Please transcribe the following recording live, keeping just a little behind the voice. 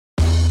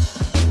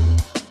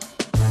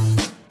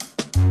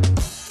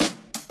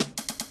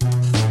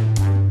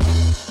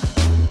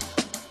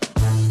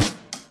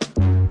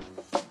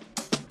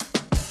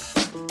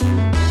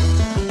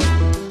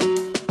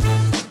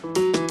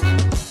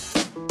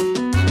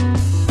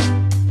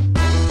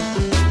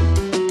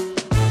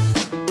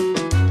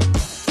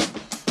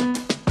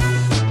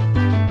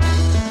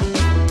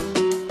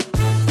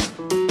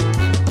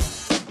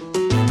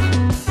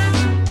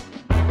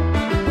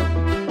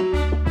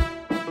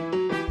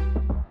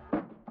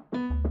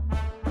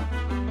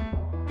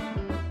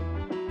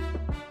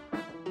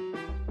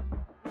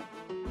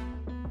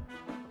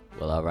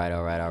Well, all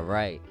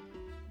right.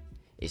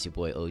 It's your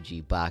boy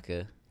OG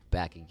Baka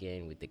back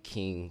again with the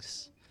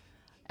Kings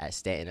at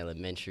Stanton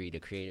Elementary,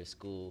 the creative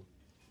school.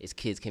 It's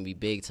Kids Can Be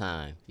Big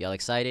Time. Y'all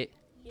excited?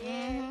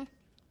 Yeah.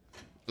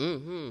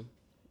 You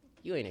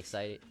ain't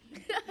excited.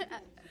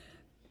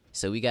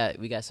 So we got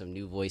some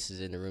new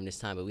voices in the room this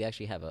time, but we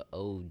actually have an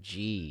OG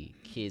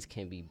Kids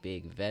Can Be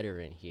Big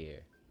veteran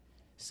here.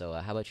 So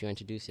how about you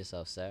introduce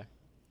yourself, sir?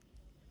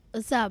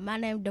 What's up? My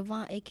name is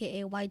Devon,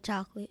 a.k.a. White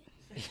Chocolate.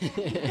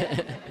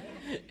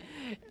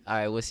 All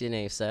right, what's your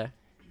name, sir?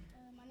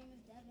 My name is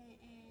Devin,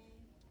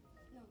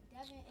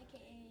 a.k.a.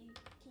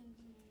 King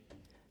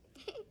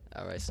B.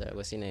 All right, sir.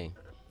 What's your name?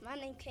 My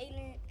name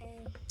Caitlin,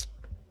 and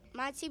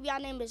my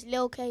TBI name is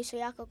Lil K, so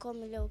y'all can call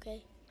me Lil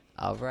K.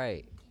 All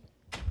right.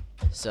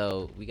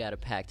 So we got a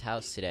packed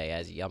house today.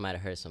 As y'all might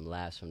have heard some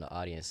laughs from the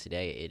audience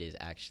today, it is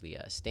actually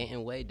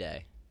Stanton Way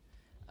Day,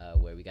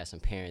 where we got some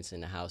parents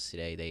in the house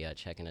today. They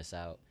checking us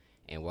out,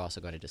 and we're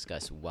also going to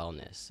discuss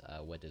wellness.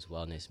 What does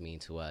wellness mean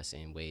to us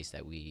in ways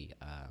that we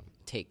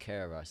take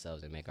care of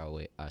ourselves and make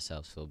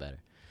ourselves feel better?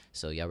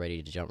 So y'all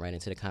ready to jump right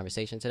into the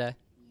conversation today?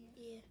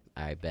 Yeah.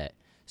 All right, bet.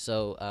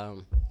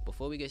 So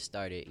before we get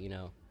started,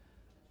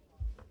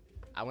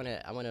 I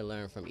wanna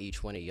learn from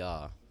each one of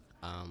y'all.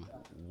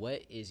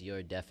 What is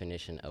your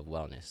definition of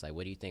wellness? Like,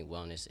 what do you think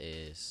wellness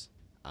is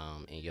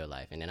in your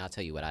life? And then I'll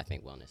tell you what I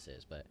think wellness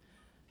is. But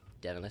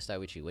Devin, let's start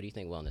with you. What do you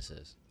think wellness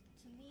is?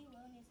 To me,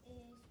 wellness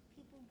is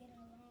people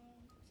getting along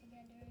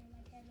together,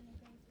 like having a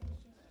great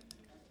friendship,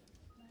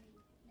 and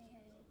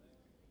like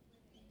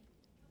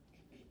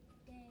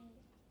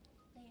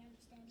they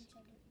understand each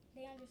other.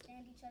 They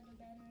understand each other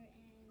better,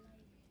 and they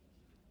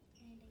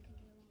could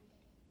get along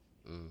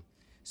better.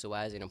 So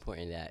why is it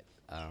important that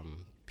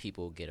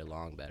people get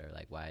along better?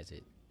 Like, why is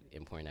it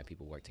important that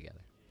people work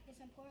together? It's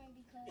important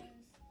because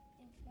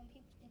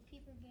if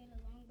people get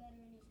along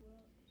better in this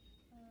world,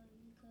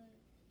 we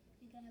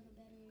could have a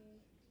better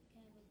place to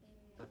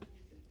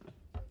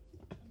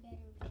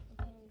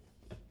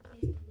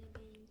live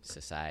in.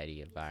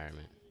 Society,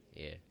 environment,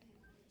 yeah.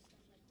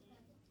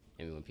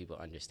 And when people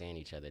understand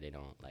each other, they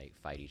don't like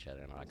fight each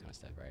other and all that kind of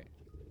stuff, right?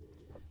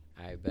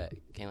 All right, bet.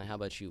 Kaylin, how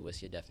about you?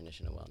 What's your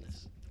definition of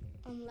wellness?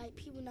 Like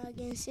people not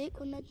getting sick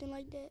or nothing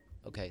like that.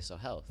 Okay, so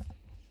health.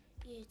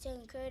 Yeah,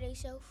 taking care of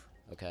themselves.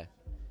 Okay.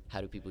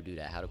 How do people do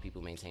that? How do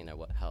people maintain their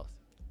health?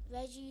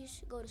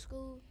 Veggies, go to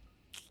school.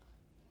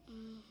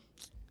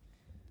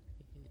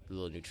 The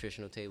little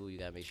nutritional table, you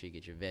gotta make sure you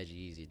get your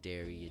veggies, your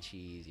dairy, your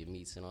cheese, your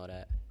meats, and all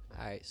that.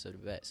 All right, so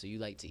so you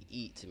like to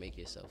eat to make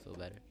yourself feel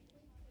better?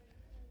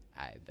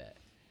 I bet.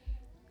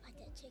 Like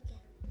that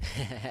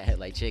chicken.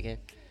 Like chicken?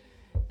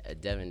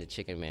 Devin, the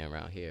chicken man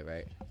around here,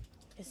 right?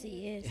 Yes,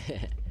 he is.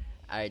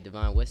 All right,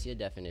 Devon, what's your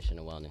definition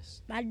of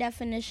wellness? My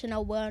definition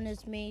of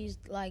wellness means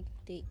like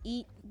to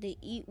eat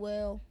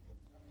well,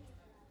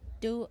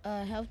 do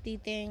healthy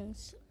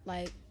things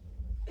like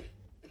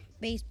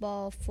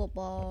baseball,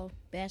 football,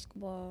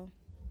 basketball,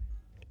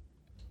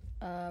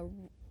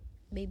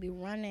 maybe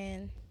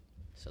running.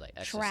 So like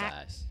Track.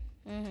 exercise.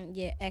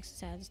 Yeah,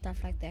 exercise and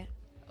stuff like that.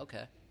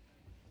 Okay,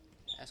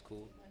 that's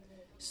cool.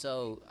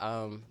 So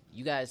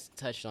you guys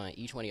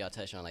each one of y'all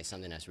touched on like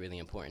something that's really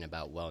important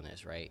about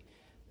wellness, right?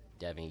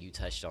 Devin, you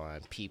touched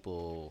on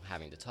people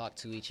having to talk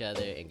to each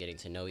other and getting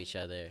to know each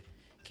other.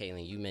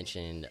 Kaylin, you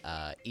mentioned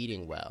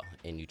eating well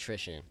and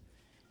nutrition.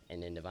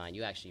 And then Devon,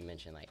 you actually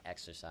mentioned like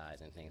exercise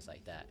and things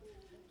like that.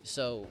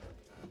 So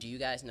do you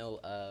guys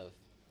know of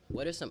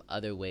what are some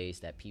other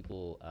ways that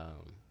people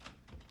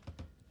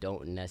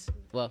don't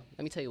necessarily... Well,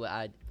 let me tell you what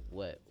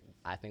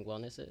I think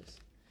wellness is.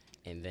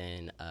 And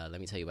then let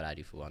me tell you what I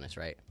do for wellness,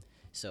 right?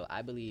 So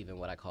I believe in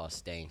what I call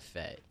staying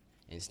fed.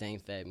 And staying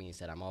fed means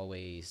that I'm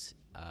always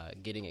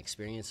getting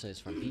experiences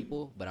from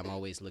people, but I'm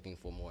always looking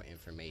for more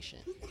information.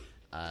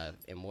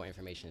 And more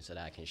information so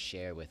that I can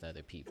share with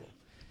other people.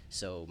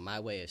 So my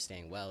way of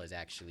staying well is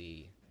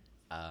actually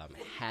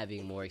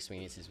having more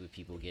experiences with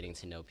people, getting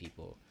to know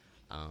people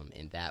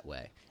in that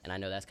way. And I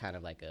know that's kind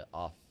of like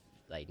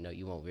no,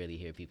 you won't really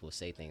hear people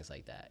say things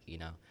like that,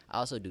 I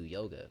also do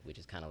yoga, which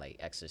is kind of like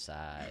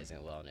exercise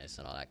and wellness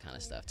and all that kind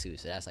of stuff too.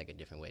 So that's like a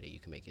different way that you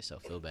can make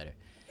yourself feel better.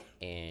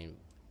 And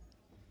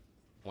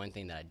one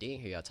thing that I didn't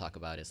hear y'all talk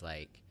about is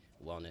like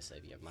wellness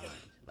of your mind.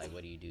 Like,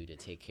 what do you do to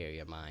take care of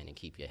your mind and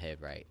keep your head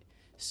right?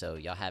 So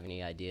y'all have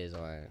any ideas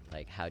on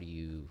like how do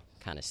you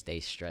kind of stay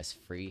stress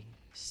free,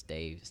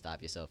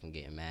 stop yourself from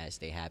getting mad,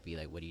 stay happy?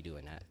 Like, what do you do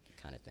in that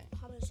kind of thing?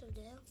 Calm yourself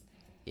down.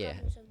 Yeah.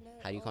 Calm yourself down.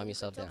 How do you calm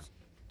yourself down?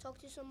 Talk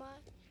to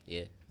somebody.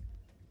 Yeah.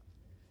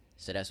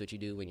 So that's what you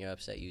do when you're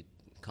upset. You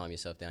calm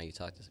yourself down. You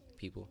talk to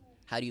people.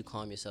 How do you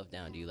calm yourself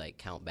down? Do you like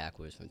count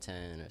backwards from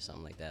 10 or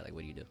something like that? Like,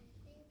 what do you do?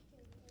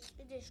 It's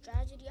just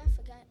tragedy. I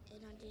forgot,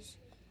 and I'm just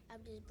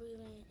breathe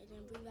in and then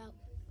breathe out.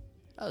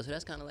 Oh, so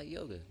that's kind of like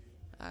yoga.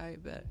 All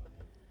right, bet.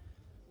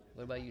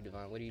 What about you,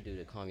 Devon? What do you do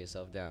to calm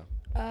yourself down?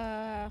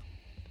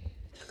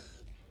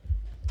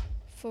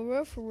 For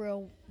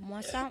real,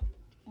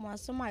 when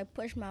somebody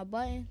push my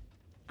button,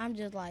 I'm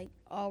just like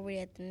already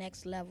at the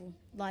next level.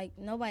 Like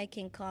nobody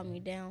can calm me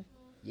down.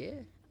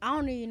 Yeah. I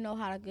don't even know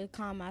how to good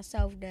calm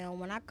myself down.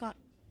 When I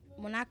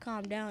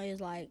calm down, it's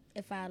like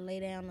if I lay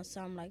down or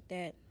something like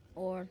that,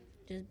 or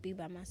just be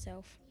by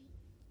myself.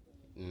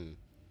 Mm.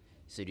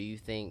 So do you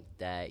think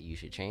that you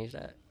should change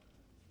that?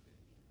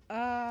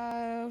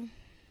 I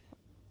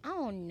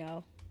don't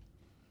know,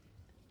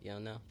 You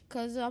don't know?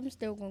 cause I'm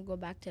still gonna go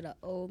back to the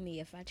old me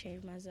if I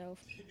change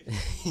myself.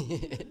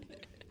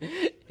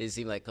 It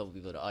seemed like a couple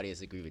people in the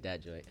audience agree with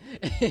that joint.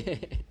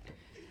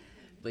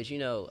 But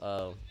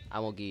I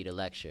won't give you the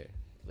lecture.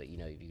 But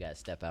if you gotta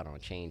step out on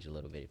change a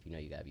little bit, if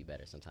you gotta be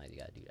better, sometimes you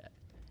gotta do that.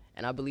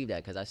 And I believe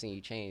that because I've seen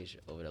you change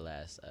over the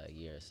last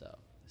year or so.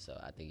 So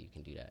I think you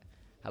can do that.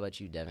 How about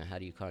you, Devin? How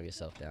do you calm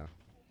yourself down?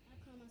 I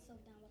calm myself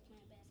down by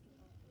playing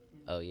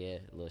basketball. Oh yeah,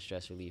 a little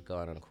stress relief, go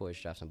out on the court,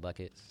 drop some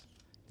buckets,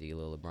 do your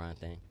little LeBron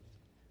thing.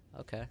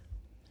 Okay.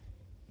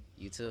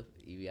 You too?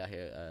 You be out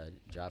here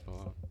dropping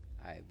on?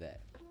 I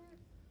bet.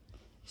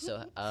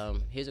 So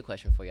here's a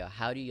question for y'all.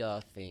 How do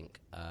y'all think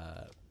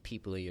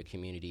people in your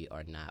community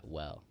are not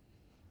well?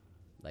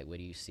 Like, what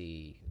do you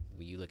see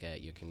when you look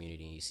at your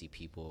community and you see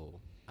people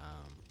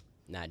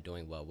not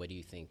doing well? What do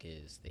you think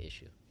is the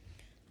issue?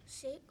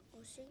 Sick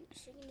or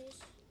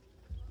sickness,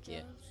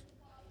 Yeah. germs.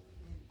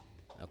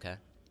 Okay.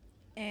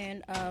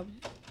 And how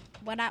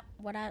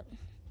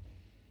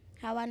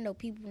I know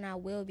people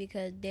not well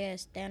because they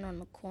stand on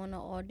the corner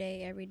all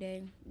day, every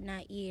day,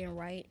 not eating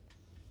right,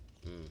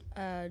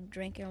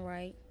 drinking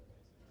right.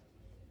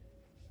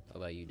 What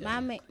about you,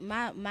 Devin?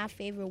 My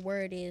favorite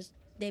word is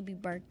they be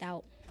burnt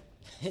out.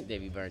 They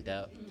be burnt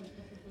out?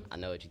 I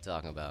know what you're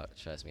talking about.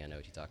 Trust me, I know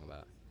what you're talking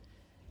about.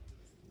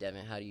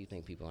 Devin, how do you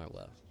think people aren't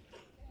well?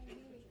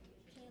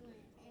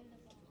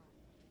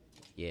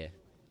 Yeah.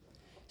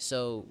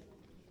 So,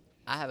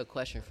 I have a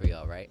question for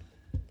y'all, right?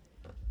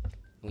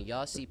 When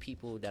y'all see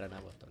people that are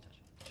not well, don't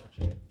touch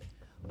it.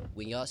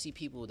 When y'all see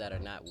people that are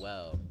not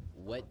well,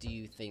 what do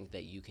you think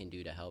that you can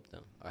do to help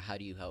them? Or how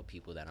do you help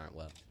people that aren't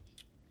well?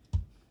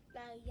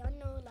 Like, y'all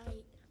know,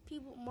 like,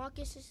 people,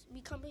 Marcus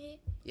be coming here.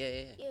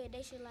 Yeah. Yeah,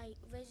 they should, like,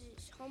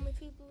 visit homeless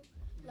people.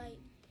 Like,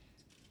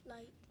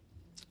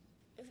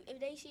 if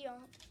they see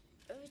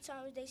every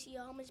time they see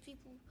a homeless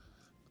people,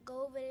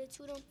 go over there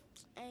to them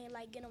and,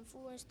 like, get them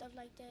food and stuff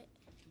like that.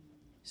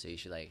 So you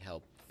should, like,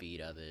 help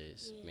feed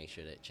others, Yeah. make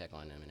sure to check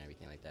on them and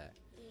everything like that.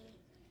 Yeah.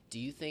 Do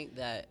you think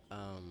that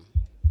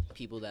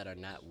people that are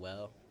not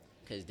well,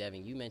 because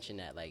Devin, you mentioned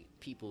that, like,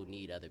 people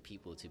need other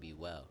people to be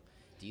well.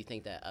 Do you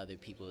think that other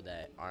people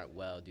that aren't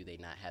well, do they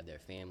not have their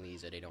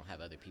families or they don't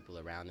have other people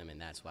around them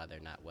and that's why they're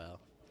not well?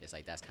 It's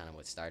like that's kind of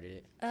what started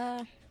it?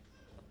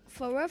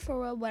 For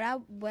real,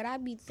 what I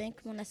be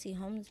thinking when I see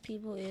homeless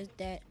people is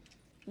that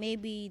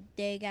maybe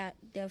they got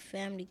their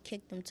family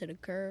kicked them to the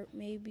curb,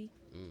 maybe,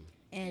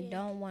 and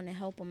don't want to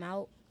help them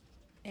out,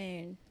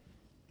 and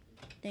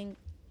think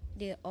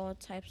they're all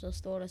types of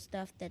sort of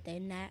stuff that they're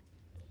not,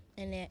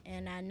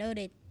 and I know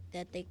that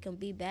they can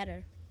be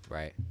better.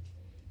 Right.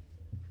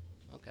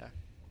 Okay.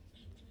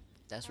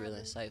 That's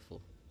really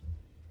insightful.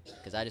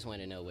 Because I just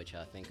want to know what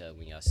y'all think of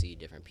when y'all see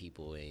different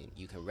people and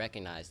you can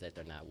recognize that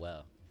they're not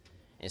well.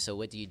 And so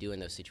what do you do in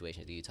those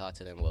situations? Do you talk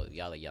to them? Well,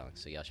 y'all are young,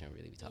 so y'all shouldn't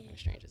really be talking to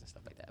strangers and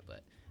stuff like that.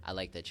 But I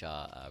like that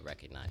y'all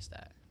recognize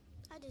that.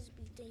 I just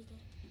be thinking.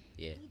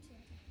 Yeah.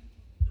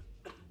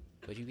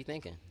 What you be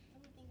thinking? I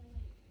be thinking,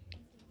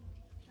 like,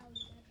 how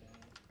he got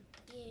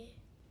there. Yeah.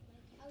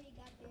 Like, how he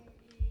got there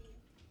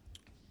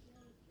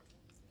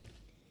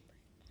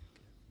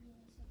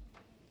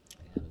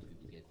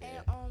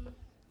and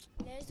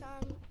next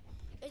time,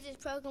 it's this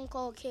program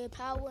called Kid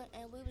Power,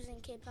 and we was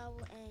in Kid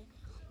Power, and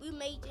we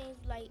made things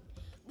like,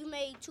 we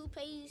made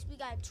toothpaste, we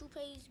got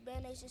toothpaste,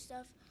 band-aids and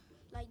stuff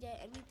like that,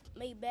 and we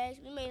made bags,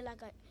 we made a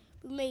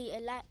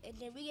lot, and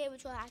then we gave it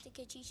to our after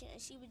kid teacher,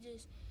 and she was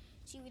just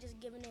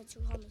giving it to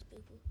homeless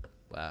people.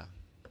 Wow.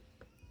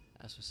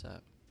 That's what's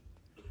up.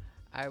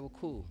 All right, well,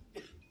 cool.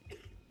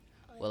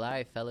 Well, all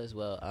right, fellas.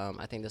 Well,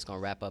 I think that's going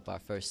to wrap up our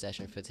first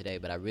session for today,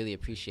 but I really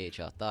appreciate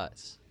y'all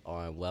thoughts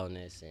on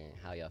wellness and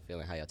how y'all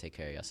feeling, how y'all take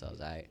care of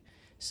yourselves, all right?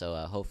 So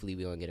hopefully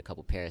we're going to get a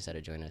couple parents that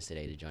are joining us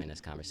today to join this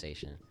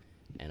conversation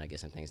and get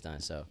some things done.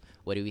 So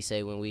what do we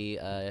say when we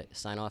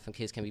sign off and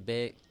Kids Can Be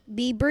Big?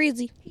 Be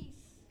breezy.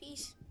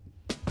 Peace.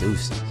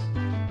 Deuces.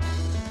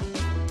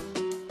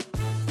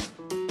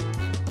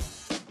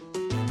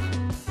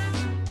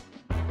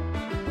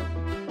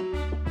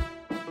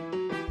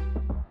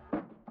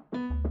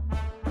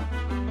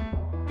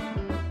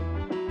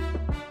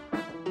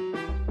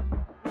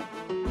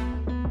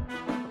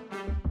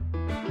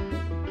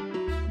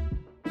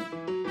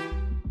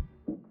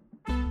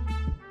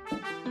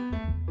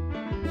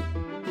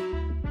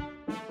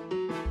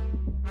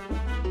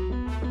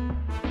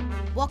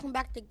 Welcome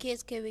back to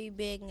Kids Can Be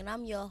Big, and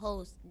I'm your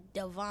host,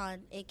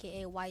 Devon,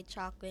 a.k.a. White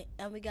Chocolate,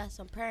 and we got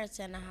some parents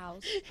in the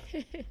house.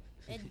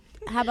 And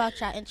how about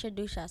y'all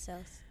introduce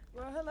yourselves?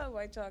 Well, hello,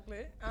 White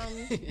Chocolate.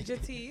 I'm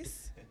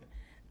Jatisse.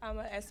 I'm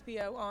a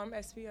SPO, armed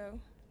SPO,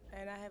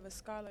 and I have a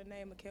scholar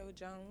named Mikhail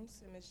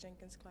Jones in Miss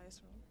Jenkins'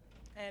 classroom,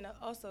 and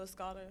also a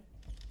scholar,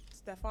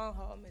 Stephon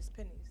Hall, Miss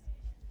Penny's.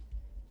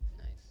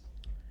 Nice.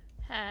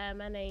 Hi,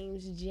 my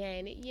name's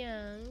Janet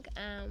Young.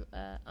 I'm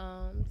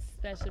a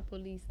special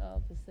police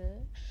officer.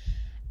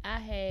 I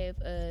have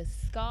a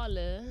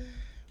scholar,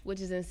 which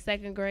is in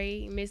 2nd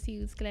grade, Miss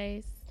Hughes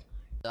class.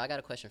 So I got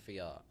a question for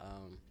y'all.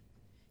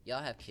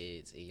 Y'all have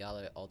kids, and y'all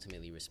are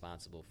ultimately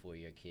responsible for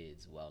your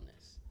kids'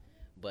 wellness.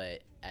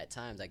 But at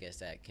times, I guess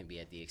that can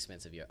be at the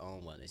expense of your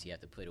own wellness. You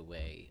have to put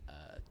away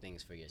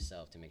things for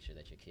yourself to make sure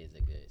that your kids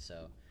are good.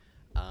 So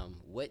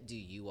what do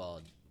you all,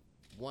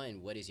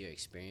 one, what is your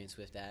experience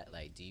with that?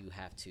 Like, do you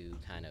have to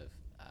kind of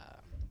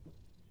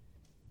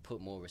put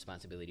more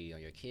responsibility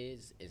on your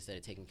kids instead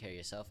of taking care of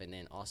yourself? And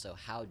then also,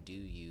 how do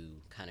you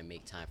kind of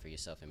make time for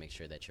yourself and make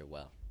sure that you're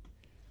well?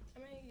 I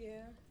mean,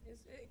 yeah,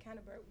 it kind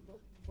of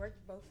works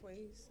both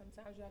ways.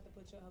 Sometimes you have to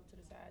put your help to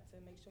the side to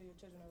make sure your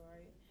children are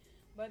right.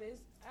 But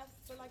I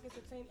feel like it's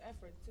a team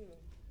effort too.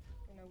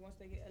 You know, once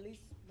they get, at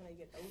least when they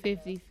get older.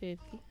 50-50,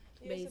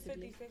 Yeah,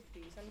 basically. it's a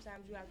 50-50.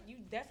 Sometimes you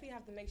definitely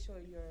have to make sure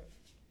you're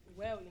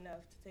well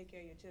enough to take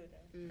care of your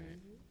children.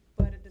 Mm-hmm.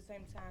 But at the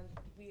same time,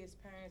 we as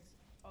parents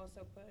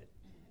also put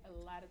a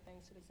lot of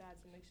things to the side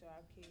to make sure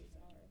our kids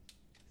are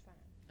fine.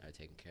 Are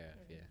taken care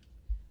of, yeah.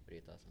 What are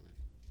your thoughts on that?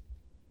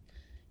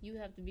 You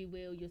have to be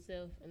well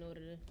yourself in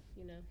order to,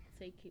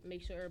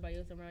 make sure everybody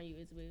else around you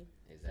is well.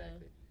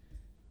 Exactly.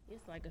 So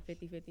it's like a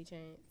 50-50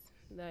 chance.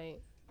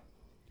 Like,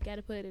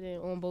 gotta put it in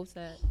on both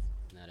sides.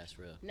 No, that's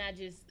real. Not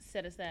just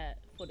set aside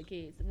for the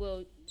kids.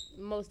 Well,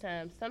 most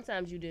times.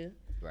 Sometimes you do.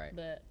 Right.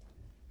 But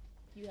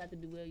you have to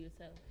be well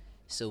yourself.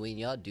 So when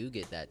y'all do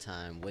get that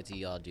time, what do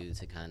y'all do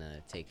to kind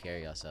of take care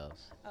of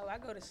yourselves? Oh, I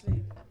go to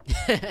sleep.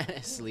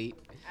 Sleep?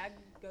 I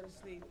go to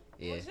sleep.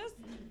 Yeah. Well, just,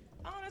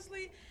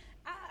 honestly,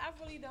 I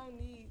really don't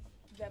need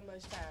that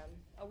much time.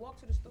 I walk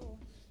to the store.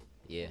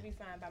 Yeah. I'll be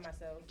fine by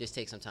myself. Just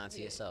take some time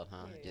to yourself,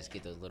 huh? Yeah. Just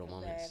get those little A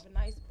moments. bath, a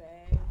nice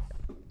bath.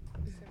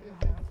 Sit with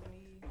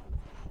company.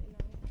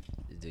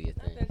 Just do your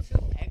thing. Nothing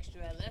too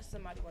extra unless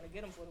somebody want to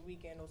get them for the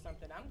weekend or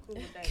something. I'm cool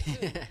with that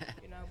too.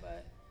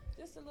 But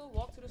just a little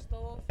walk to the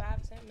store,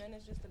 5-10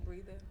 minutes, just a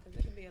breather, because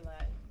it can be a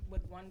lot.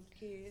 With one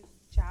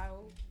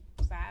child,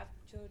 5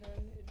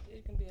 children,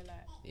 it can be a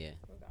lot. Yeah.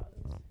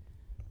 Regardless.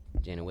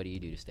 Jenna, what do you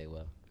do to stay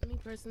well? Me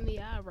personally,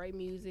 I write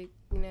music,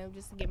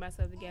 just to get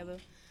myself together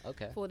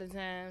Okay. for the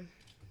time.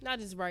 Not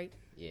just write.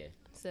 Yeah.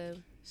 So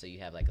So you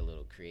have like a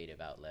little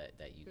creative outlet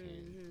that you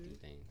can do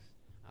things.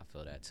 I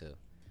feel that too.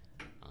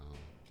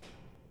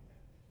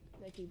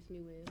 that keeps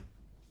me well.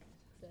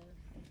 So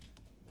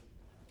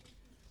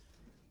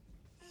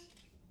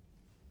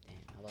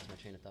Damn, I lost my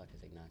train of thought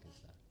because they knocking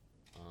stuff.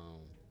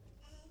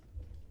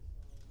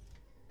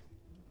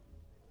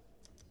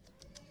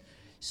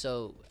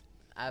 So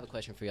I have a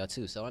question for y'all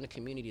too. So on the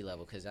community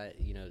level, because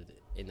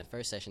in the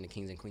first session, the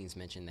Kings and Queens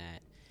mentioned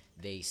that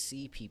they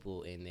see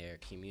people in their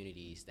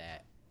communities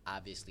that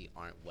obviously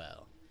aren't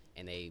well,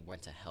 and they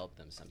want to help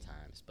them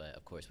sometimes. But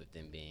of course, with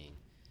them being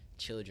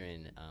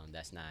children,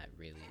 that's not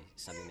really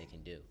something they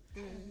can do.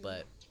 Mm-hmm.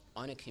 But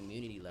on a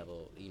community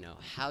level,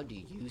 how do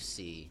you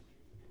see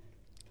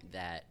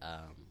that?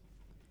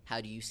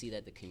 How do you see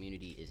that the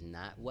community is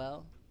not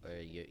well, or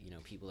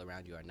people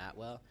around you are not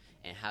well,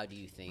 and how do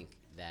you think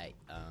that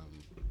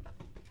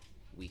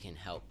we can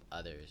help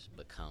others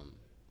become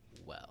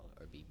well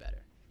or be better?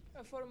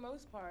 For the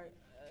most part,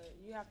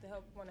 you have to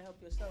want to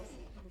help yourself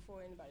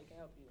before anybody can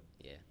help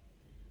you. Yeah.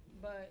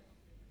 But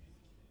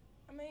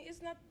I mean,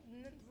 it's not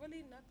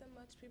really nothing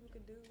much people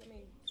can do. I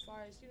mean, as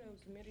far as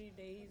community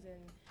days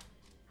and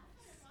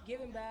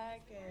giving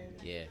back and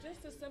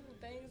just the simple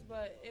things.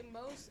 But it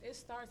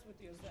starts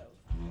with yourself.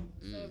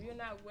 So if you're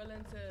not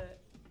willing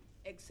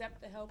to accept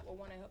the help or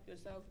want to help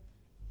yourself,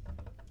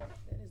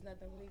 then there's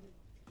nothing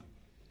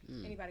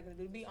really anybody can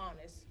do. To be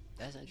honest.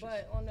 That's interesting.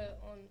 But on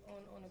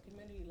a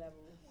community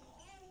level,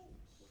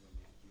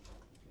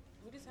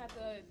 we just have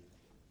to,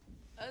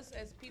 us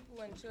as people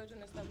and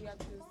children and stuff, we have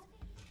to just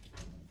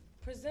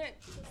present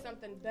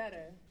something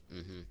better.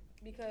 Mm-hmm.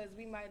 Because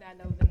we might not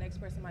know the next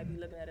person might be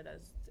looking at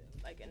us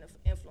like an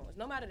influence,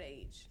 no matter the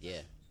age. Yeah.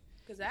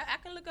 Because I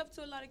can look up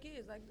to a lot of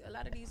kids. Like a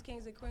lot of these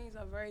kings and queens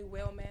are very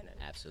well mannered.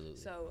 Absolutely.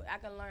 So I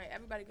can learn.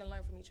 Everybody can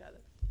learn from each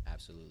other.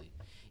 Absolutely.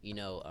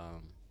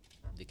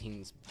 The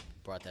Kings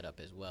brought that up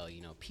as well.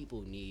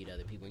 People need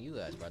other people, and you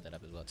guys brought that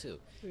up as well too.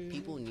 Mm-hmm.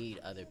 People need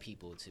other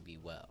people to be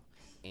well,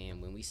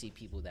 and when we see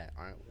people that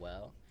aren't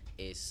well,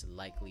 it's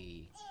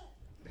likely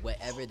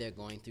whatever they're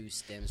going through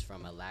stems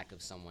from a lack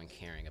of someone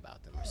caring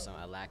about them, or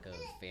a lack of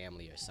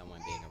family or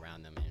someone being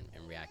around them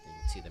and reacting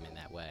to them in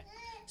that way.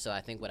 So I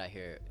think what I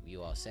hear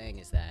you all saying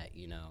is that,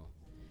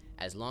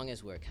 as long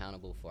as we're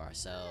accountable for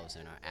ourselves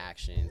and our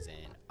actions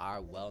and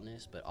our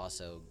wellness, but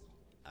also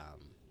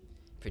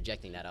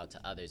projecting that out to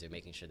others and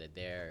making sure that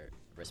they're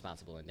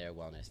responsible in their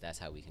wellness, that's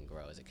how we can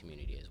grow as a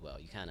community as well.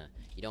 You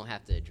don't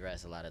have to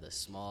address a lot of the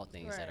small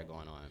things that are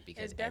going on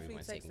because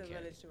everyone's taking care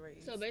of it. It definitely takes a village to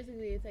raise. So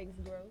basically it takes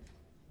growth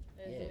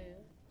as well.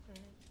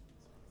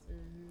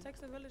 It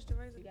takes a village to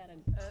raise. You gotta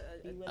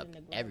be willing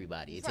to grow.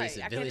 Everybody. It Right. takes a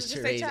I can't village just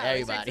to say raise child.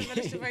 everybody. It takes a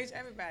village to raise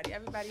everybody.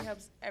 Everybody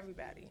helps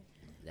everybody.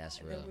 That's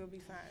and real. then we'll be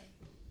fine.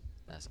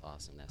 That's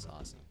awesome.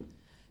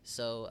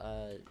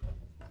 So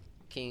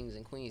kings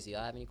and queens, do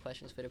y'all have any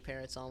questions for the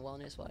parents on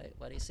wellness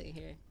while they sit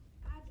here?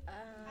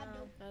 I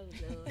do. Oh,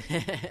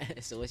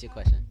 Lord. So what's your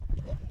question?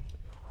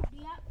 What do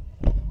y'all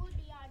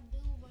do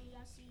when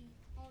y'all see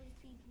homeless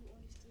people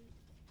on the street?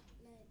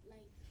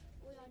 Like,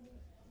 what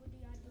do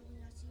y'all do when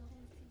y'all see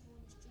homeless people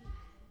on the street?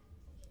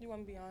 You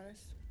want me to be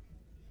honest?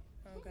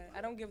 Okay.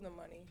 I don't give them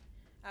money.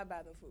 I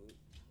buy them food.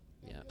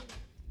 Yeah.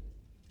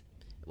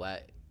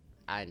 Why?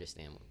 I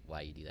understand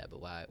why you do that,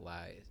 but why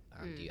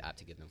do you opt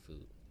to give them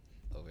food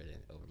over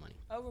money?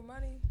 Over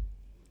money?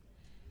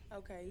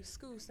 Okay,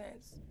 school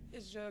sense.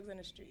 It's drugs in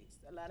the streets.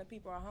 A lot of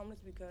people are homeless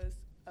because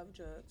of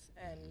drugs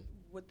and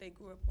what they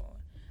grew up on.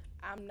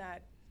 I'm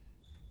not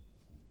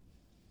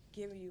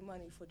giving you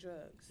money for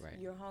drugs. Right.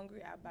 You're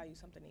hungry, I'll buy you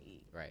something to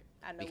eat. Right.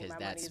 I know because where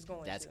my money is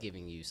going that's to.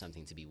 giving you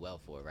something to be well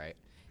for, right?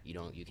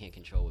 You can't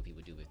control what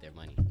people do with their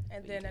money.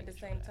 And then at the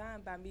same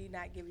time, by me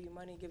not giving you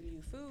money, giving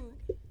you food,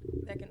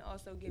 that can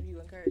also give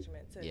you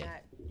encouragement to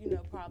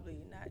not,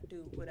 probably not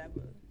do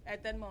whatever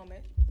at that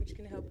moment, which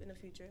can help in the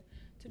future,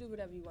 to do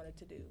whatever you wanted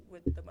to do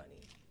with the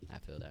money. I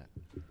feel that.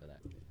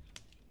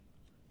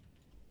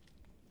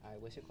 All right,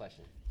 what's your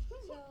question?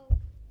 So,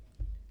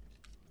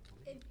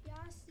 if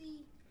y'all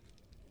see,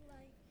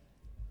 like,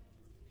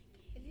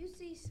 if you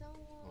see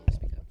someone,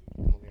 Speak up.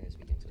 Come over here and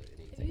speak into it.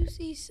 if you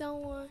see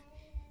someone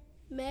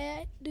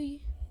mad, do you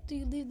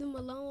leave them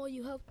alone or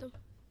you help them?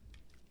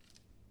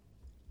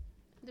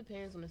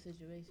 Depends on the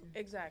situation.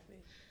 Exactly.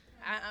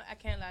 I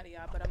can't lie to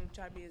y'all, but I'm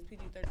trying to be as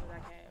PG-13 as I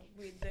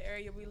can. The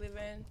area we live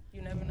in,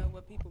 you never know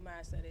what people's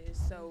mindset is.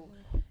 So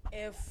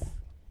if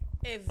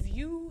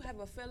you have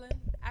a feeling,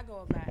 I go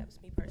on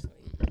vibes, me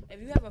personally.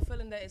 If you have a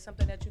feeling that it's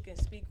something that you can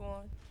speak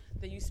on,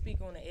 then you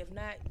speak on it. If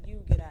not,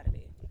 you get out of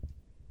there.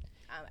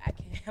 I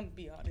can't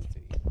be honest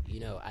with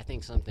you. I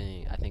think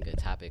a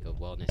topic of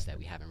wellness that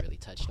we haven't really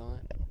touched on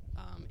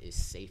is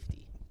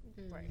safety.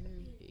 Right.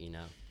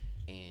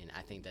 And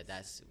I think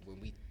that's when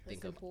we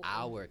think of important.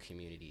 our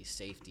community,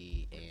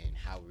 safety and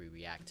how we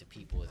react to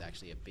people is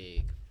actually a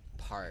big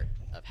part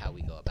of how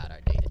we go about our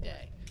day to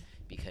day.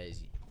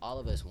 Because all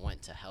of us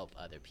want to help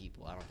other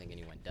people. I don't think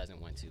anyone doesn't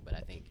want to, but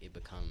I think it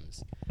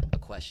becomes a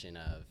question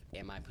of,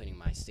 am I putting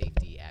my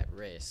safety at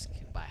risk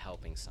by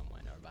helping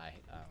someone or by,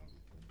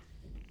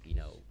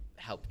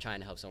 trying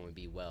to help someone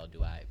be well?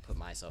 Do I put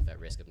myself at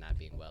risk of not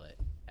being well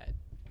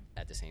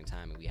at the same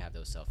time? And we have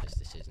those selfish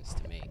decisions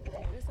to make.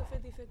 It's a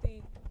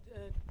 50-50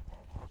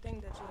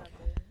 thing that you have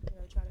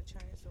to try to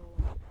change. So,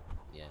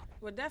 Yeah.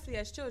 Well, definitely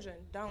as children,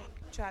 don't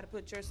try to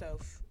put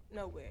yourself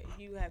nowhere.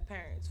 You have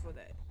parents for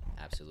that.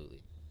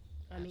 Absolutely.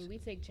 I mean, we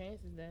take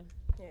chances though.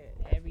 Yeah.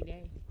 Every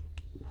day.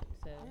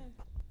 So,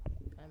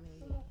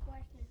 One more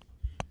question.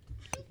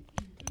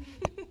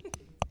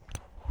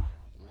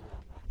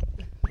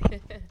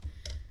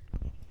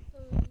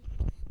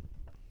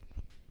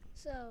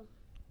 So,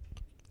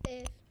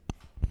 if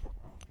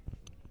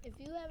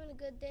you having a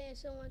good day and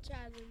someone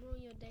tries to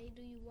ruin your day,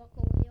 do you walk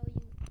away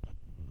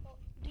or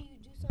do you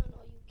do something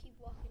or you keep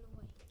walking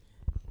away?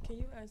 Can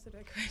you answer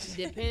that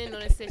question? depending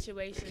on the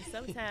situation,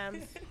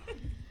 sometimes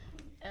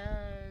I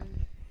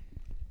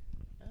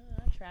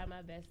try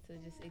my best to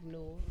just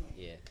ignore.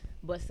 Yeah.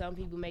 But some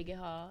people make it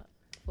hard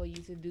for you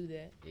to do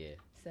that. Yeah.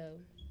 So,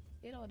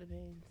 it all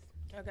depends.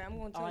 Okay, I'm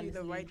going to tell you the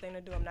Honestly. right thing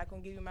to do. I'm not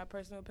going to give you my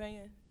personal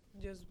opinion.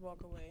 Just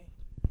walk away.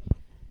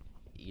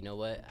 You know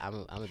what?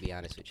 I'm gonna be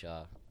honest with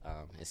y'all.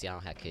 And see, I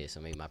don't have kids, so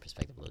maybe my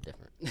perspective a little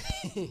different.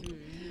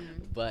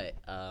 But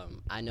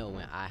I know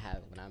when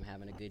I'm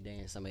having a good day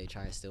and somebody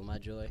trying to steal my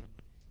joy,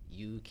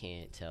 you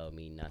can't tell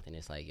me nothing.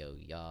 It's like,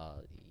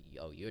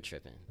 you're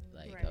tripping.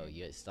 Like, Right.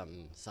 you're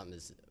something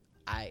is.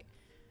 I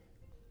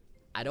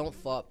don't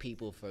fault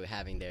people for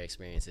having their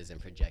experiences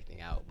and projecting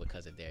out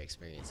because of their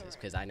experiences,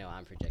 because I know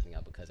I'm projecting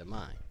out because of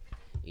mine.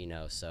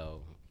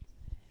 So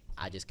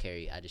I just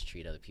treat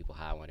other people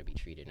how I want to be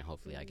treated, and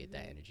hopefully I get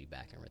that energy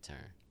back in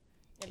return.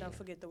 And don't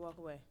forget to walk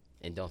away.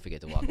 And don't forget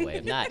to walk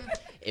away.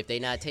 If they're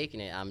not taking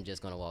it, I'm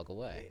just gonna walk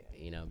away.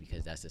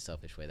 Because that's the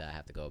selfish way that I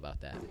have to go about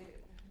that.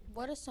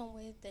 What are some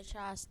ways that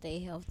y'all stay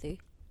healthy?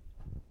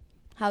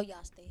 How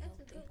y'all stay That's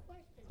a healthy? good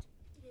question.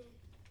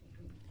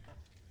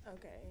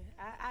 Okay,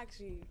 I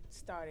actually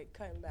started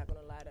cutting back on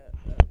a lot of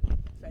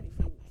fatty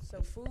foods.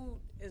 So food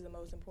is the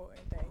most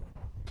important thing.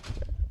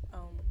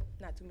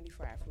 Not too many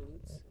fried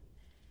foods.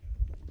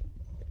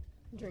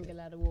 Drink a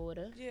lot of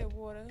water. Yeah,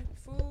 water,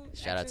 food.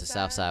 Shout out to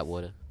exercise. Southside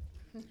Water.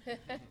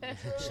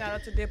 Shout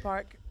out to Deer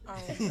Park.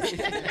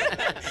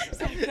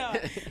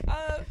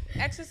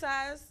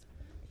 Exercise,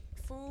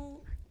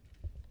 food.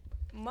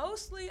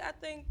 Mostly, I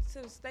think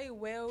to stay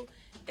well,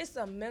 it's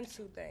a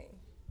mental thing.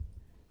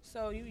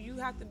 So you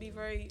have to be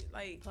very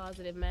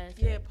Positive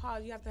mindset. Yeah,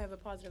 you have to have a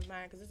positive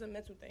mind because it's a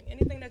mental thing.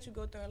 Anything that you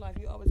go through in life,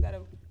 you always got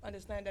to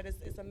understand that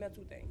it's a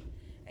mental thing.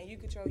 And you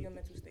control your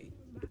mental state.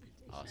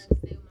 Awesome.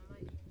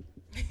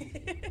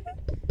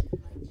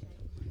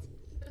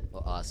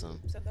 Well, awesome.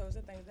 So those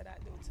are things that I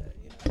do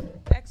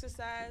to,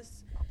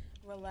 exercise,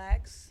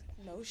 relax,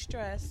 no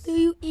stress. Do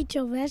you eat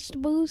your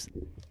vegetables?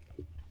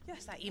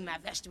 Yes, I eat my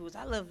vegetables.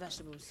 I love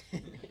vegetables.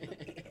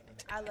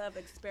 I love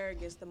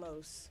asparagus the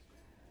most.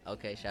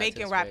 Okay, shout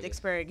bacon out to wrapped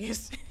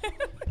asparagus.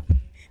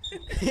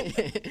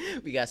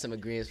 We got some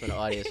agreements from the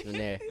audience from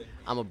there.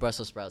 I'm a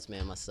Brussels sprouts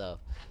man myself,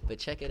 but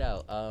check it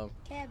out.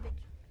 Cabbage.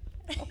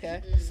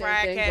 Okay, same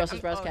Fried thing. Brussels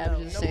sprouts,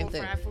 cabbages, same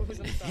thing. Fried foods.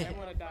 I'm sorry, I'm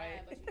on a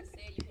diet. But you said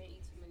you can't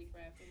eat too many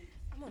fried foods.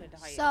 I'm on a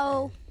diet.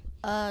 So,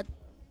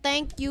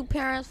 thank you,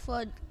 parents,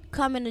 for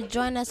coming to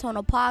join us on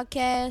the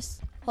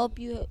podcast. Hope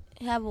you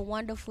have a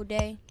wonderful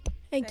day.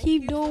 And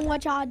keep doing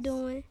what y'all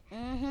doing.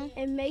 Mm-hmm.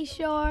 And make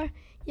sure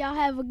y'all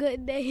have a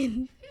good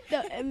day.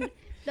 And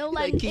don't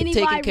let Keep taking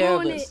anybody care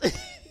of ruin us. it.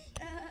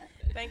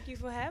 Thank you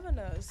for having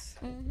us.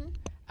 Mm-hmm.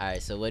 All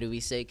right, so what do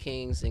we say,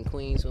 kings and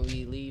queens, when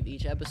we leave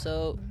each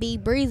episode? Be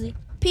breezy.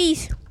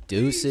 Peace.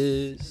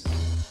 Deuces.